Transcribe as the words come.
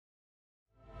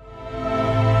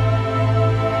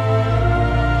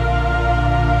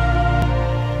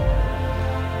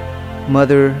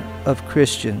Mother of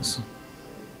Christians,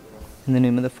 in the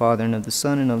name of the Father, and of the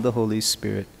Son, and of the Holy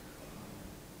Spirit.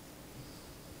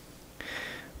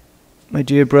 My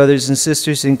dear brothers and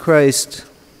sisters in Christ,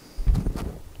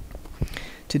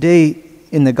 today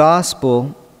in the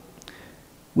Gospel,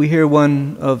 we hear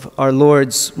one of our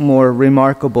Lord's more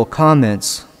remarkable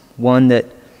comments, one that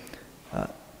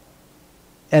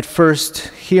at first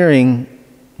hearing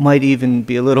might even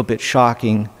be a little bit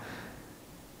shocking,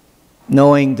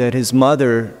 knowing that his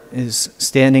mother is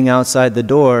standing outside the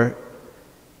door.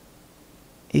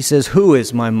 He says, "Who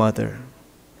is my mother?"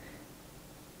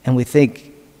 And we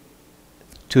think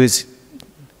to his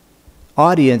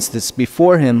audience that's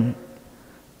before him,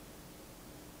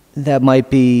 that might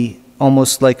be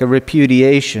almost like a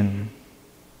repudiation.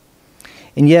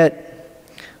 And yet,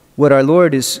 what our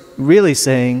Lord is really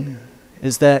saying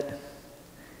is that,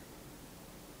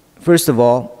 first of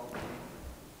all,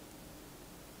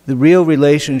 the real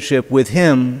relationship with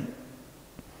Him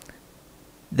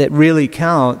that really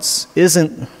counts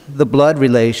isn't the blood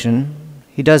relation.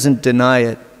 He doesn't deny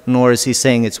it, nor is He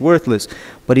saying it's worthless,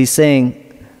 but He's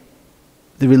saying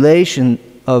the relation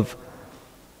of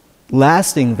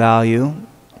lasting value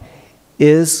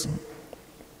is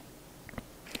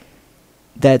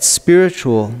that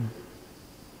spiritual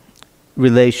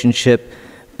relationship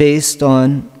based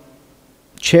on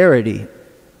charity,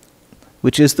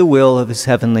 which is the will of His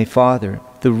Heavenly Father,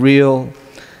 the real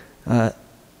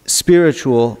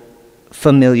spiritual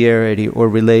familiarity or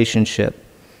relationship.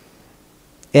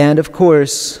 And of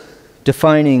course,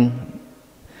 defining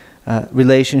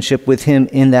relationship with Him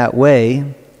in that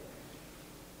way,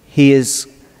 He is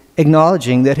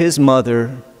acknowledging that His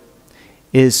mother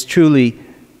is truly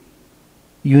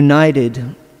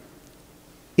united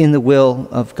in the will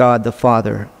of God the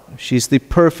Father. She's the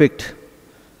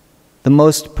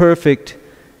most perfect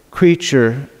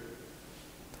creature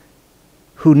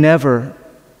who never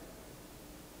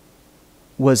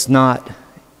was not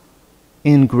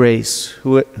in grace,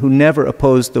 who never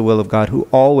opposed the will of God, who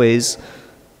always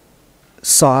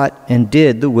sought and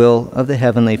did the will of the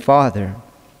Heavenly Father.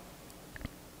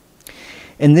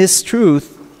 And this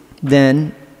truth,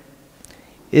 then,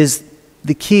 is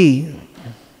the key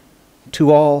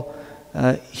to all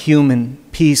human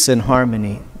peace and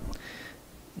harmony.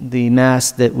 The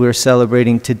Mass that we're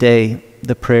celebrating today,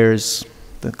 the prayers,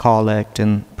 the collect,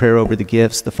 and prayer over the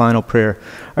gifts, the final prayer,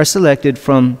 are selected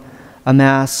from a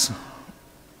Mass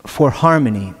for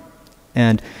harmony.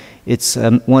 And it's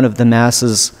one of the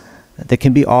Masses that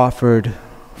can be offered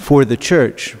for the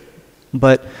Church.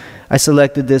 But I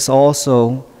selected this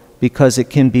also because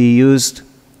it can be used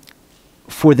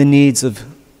for the needs of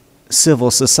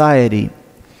civil society.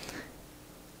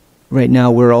 Right now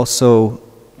we're also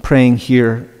praying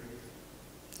here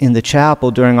in the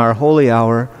chapel during our Holy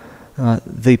Hour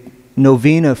the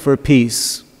novena for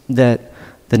peace that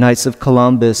the Knights of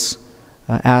Columbus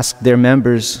asked their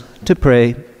members to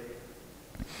pray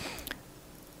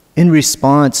in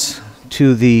response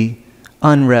to the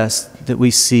unrest that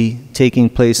we see taking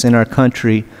place in our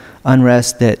country,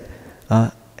 unrest that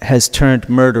has turned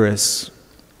murderous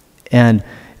and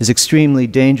is extremely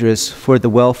dangerous for the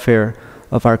welfare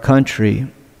of our country.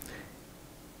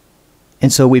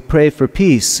 And so we pray for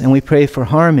peace and we pray for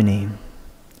harmony.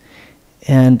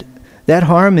 And that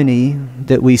harmony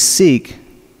that we seek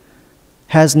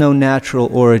has no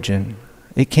natural origin.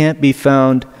 It can't be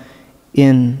found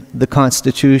in the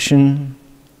Constitution,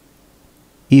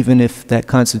 even if that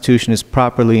Constitution is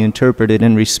properly interpreted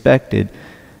and respected.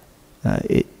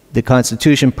 The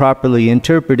Constitution properly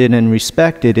interpreted and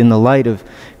respected in the light of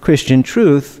Christian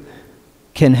truth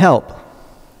can help.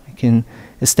 It can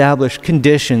establish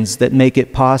conditions that make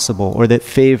it possible or that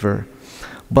favor.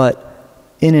 But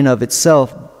in and of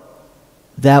itself,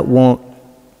 that won't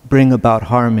bring about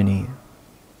harmony.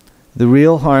 The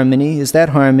real harmony is that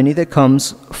harmony that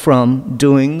comes from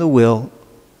doing the will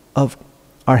of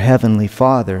our Heavenly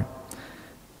Father.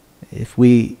 If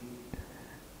we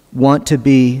want to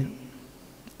be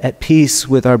at peace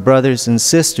with our brothers and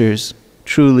sisters,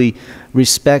 truly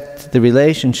respect the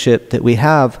relationship that we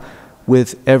have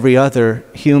with every other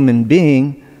human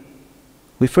being,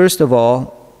 we first of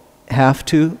all have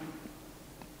to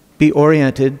be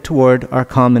oriented toward our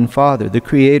common Father, the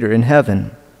Creator in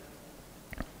heaven.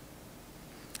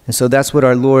 And so that's what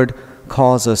our Lord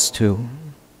calls us to.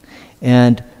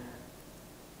 And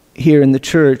here in the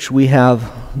Church, we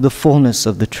have the fullness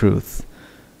of the truth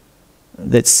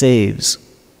that saves.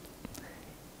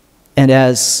 And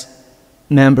as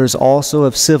members also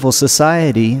of civil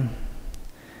society,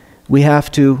 we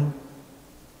have to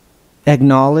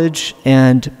acknowledge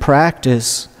and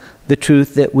practice the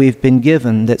truth that we've been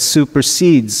given that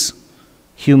supersedes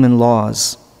human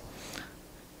laws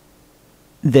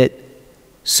that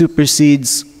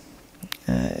supersedes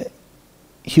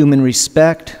human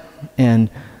respect and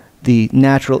the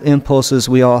natural impulses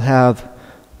we all have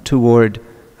toward,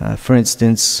 for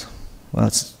instance, well,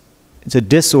 it's a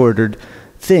disordered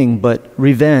thing, but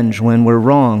revenge when we're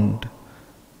wronged.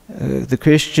 The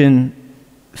Christian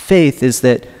faith is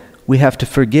that we have to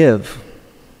forgive.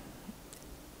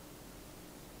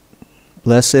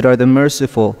 Blessed are the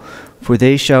merciful, for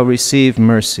they shall receive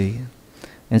mercy.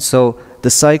 And so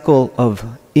the cycle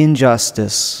of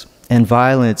injustice and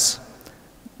violence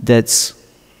that's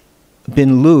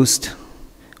been loosed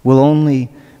will only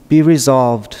be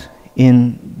resolved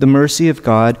in the mercy of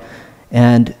God,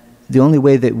 and the only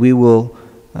way that we will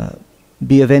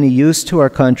be of any use to our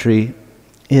country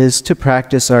is to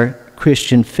practice our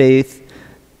Christian faith,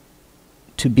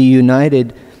 to be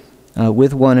united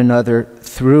with one another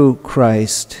through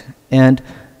Christ and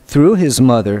through his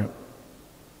mother.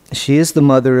 She is the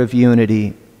mother of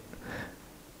unity.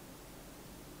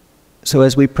 So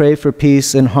as we pray for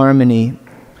peace and harmony,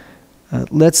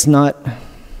 let's not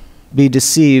be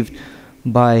deceived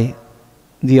by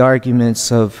the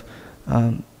arguments of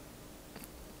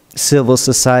civil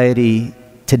society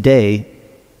today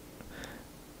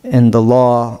and the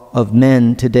law of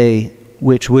men today,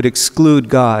 which would exclude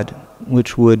God,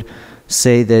 which would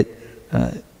say that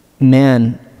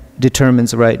man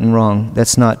determines right and wrong.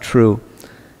 That's not true.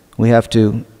 We have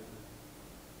to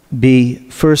be,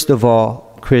 first of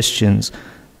all, Christians.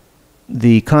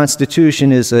 The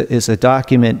Constitution is a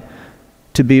document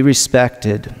to be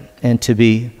respected and to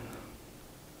be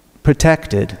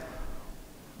protected,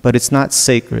 but it's not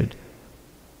sacred.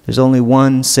 There's only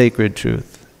one sacred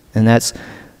truth, and that's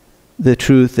the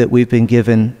truth that we've been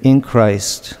given in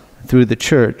Christ through the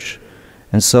church.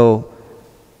 And so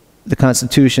the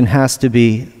Constitution has to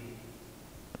be,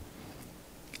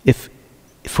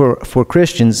 for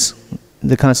Christians,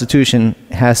 the Constitution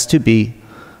has to be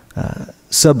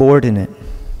subordinate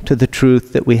to the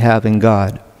truth that we have in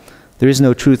God. There is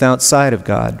no truth outside of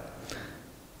God.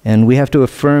 And we have to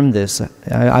affirm this.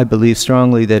 I believe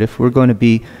strongly that if we're going to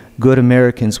be good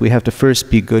Americans, we have to first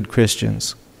be good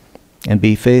Christians and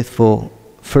be faithful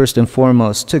first and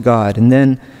foremost to God. And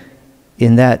then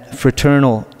in that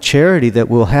fraternal charity that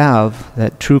we'll have,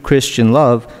 that true Christian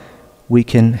love, we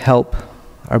can help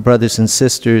our brothers and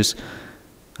sisters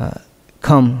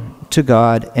come to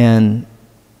God and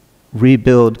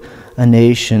rebuild a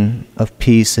nation of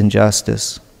peace and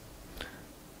justice.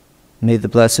 May the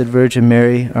Blessed Virgin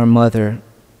Mary, our Mother,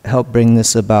 help bring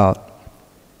this about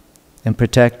and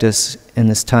protect us in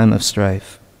this time of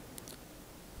strife.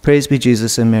 Praise be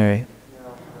Jesus and Mary.